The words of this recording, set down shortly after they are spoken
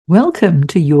Welcome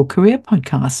to Your Career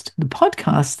Podcast, the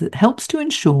podcast that helps to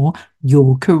ensure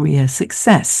your career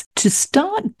success. To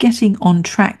start getting on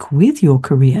track with your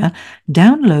career,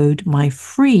 download my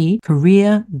free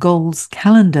career goals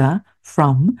calendar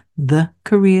from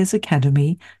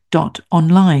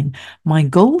thecareersacademy.online. My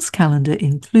goals calendar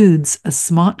includes a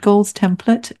SMART goals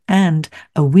template and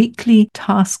a weekly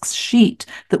tasks sheet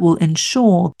that will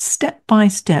ensure step by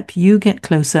step you get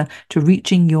closer to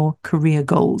reaching your career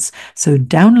goals. So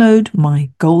download my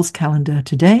goals calendar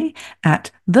today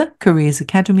at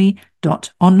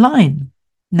thecareersacademy.online.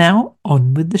 Now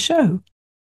on with the show.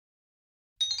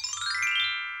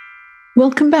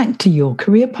 Welcome back to Your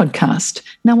Career Podcast.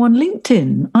 Now on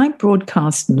LinkedIn, I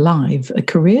broadcast live a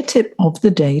career tip of the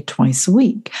day twice a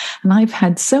week. And I've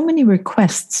had so many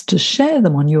requests to share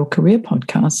them on Your Career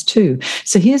Podcast too.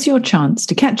 So here's your chance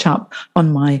to catch up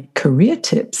on my career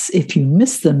tips if you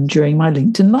miss them during my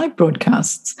LinkedIn live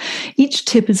broadcasts. Each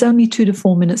tip is only 2 to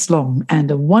 4 minutes long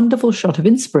and a wonderful shot of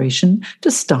inspiration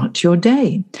to start your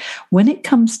day. When it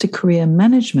comes to career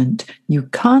management, you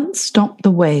can't stop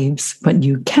the waves, but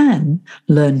you can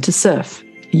learn to surf.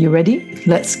 Are you ready?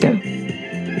 Let's go.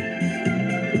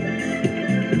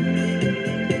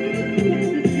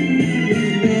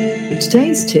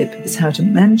 Today's tip is how to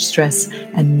manage stress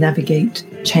and navigate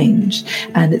change.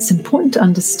 And it's important to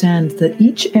understand that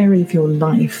each area of your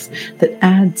life that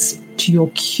adds to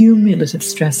your cumulative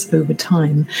stress over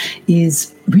time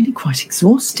is really quite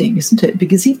exhausting, isn't it?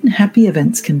 Because even happy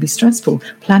events can be stressful.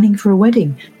 Planning for a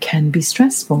wedding can be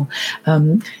stressful.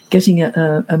 Getting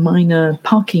a minor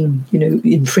parking,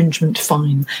 infringement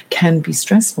fine can be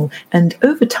stressful. And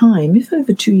over time, if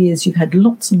over 2 years you've had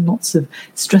lots and lots of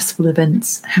stressful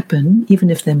events happen, even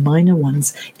if they're minor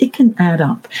ones, it can add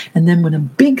up. And then when a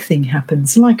big thing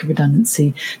happens, like a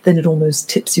redundancy, then it almost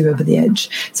tips you over the edge.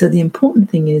 So the important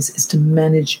thing is to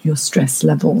manage your stress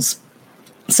levels.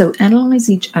 So analyze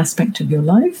each aspect of your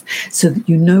life so that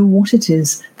you know what it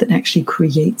is that actually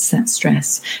creates that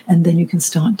stress, and then you can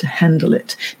start to handle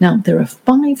it. Now, there are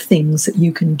 5 things that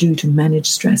you can do to manage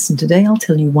stress, and today I'll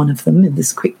tell you one of them in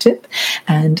this quick tip.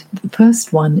 And the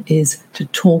first one is to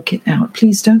talk it out.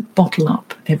 Please don't bottle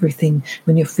up everything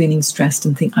when you're feeling stressed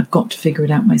and think, I've got to figure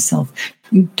it out myself.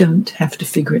 You don't have to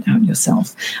figure it out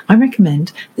yourself. I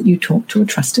recommend that you talk to a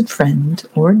trusted friend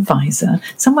or advisor,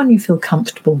 someone you feel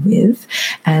comfortable with,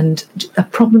 and a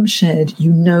problem shared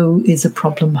is a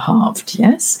problem halved,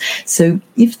 yes? So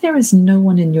if there is no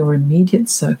one in your immediate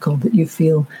circle that you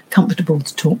feel comfortable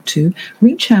to talk to,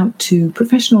 reach out to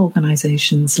professional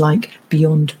organizations like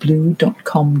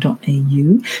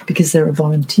beyondblue.com.au, because there are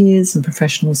volunteers and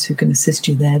professionals who can assist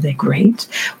you there. They're great.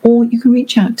 Or you can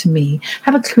reach out to me,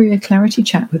 have a career clarity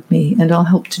chat with me, and I'll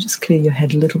help to just clear your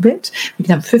head a little bit. We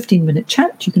can have a 15-minute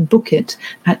chat. You can book it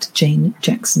at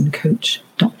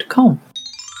janejacksoncoach.com.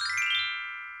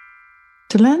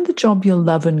 To land the job you'll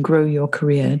love and grow your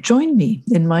career, join me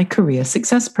in my career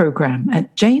success program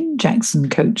at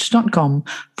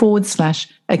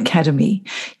janejacksoncoach.com/academy.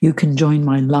 You can join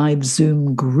my live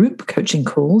Zoom group coaching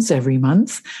calls every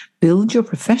month, build your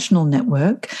professional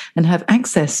network, and have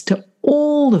access to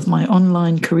all of my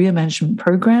online career management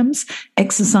programs,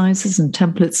 exercises, and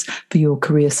templates for your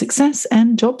career success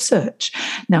and job search.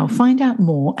 Now, find out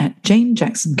more at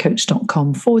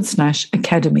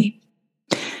janejacksoncoach.com/academy.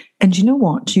 And you know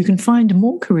what? You can find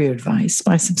more career advice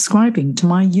by subscribing to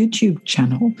my YouTube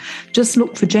channel. Just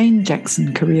look for Jane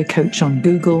Jackson Career Coach on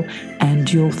Google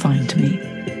and you'll find me.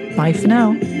 Bye for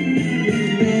now.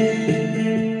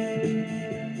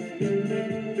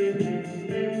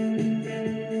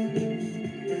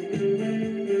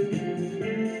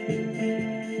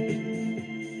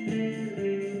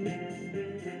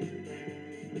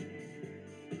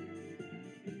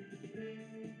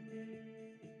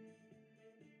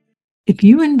 If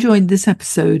you enjoyed this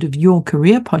episode of Your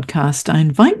Career Podcast, I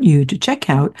invite you to check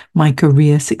out my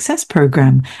Career Success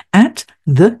Program at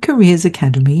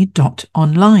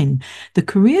thecareersacademy.online. The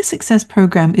Career Success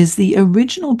Program is the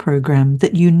original program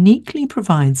that uniquely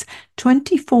provides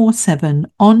 24/7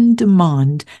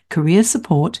 on-demand career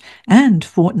support and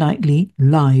fortnightly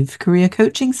live career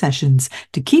coaching sessions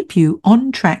to keep you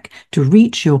on track to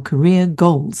reach your career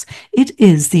goals. It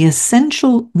is the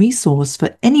essential resource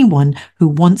for anyone who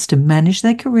wants to manage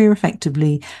their career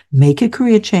effectively, make a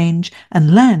career change,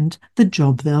 and land the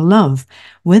job they'll love.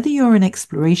 Whether you're in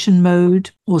exploration mode,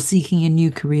 road or seeking a new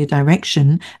career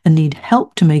direction and need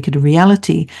help to make it a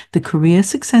reality, the Career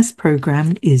Success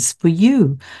Program is for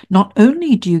you. Not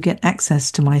only do you get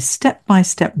access to my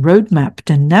step-by-step roadmap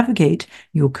to navigate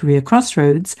your career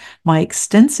crossroads, my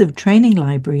extensive training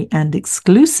library and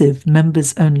exclusive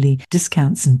members-only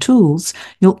discounts and tools,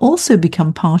 you'll also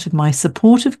become part of my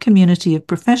supportive community of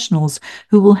professionals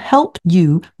who will help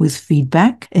you with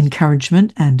feedback,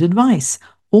 encouragement, and advice.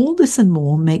 All this and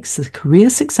more makes the Career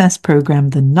Success Program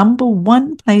the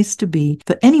 #1 place to be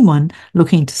for anyone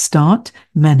looking to start,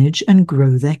 manage, and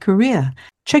grow their career.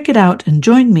 Check it out and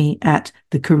join me at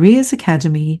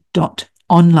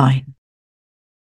thecareersacademy.online.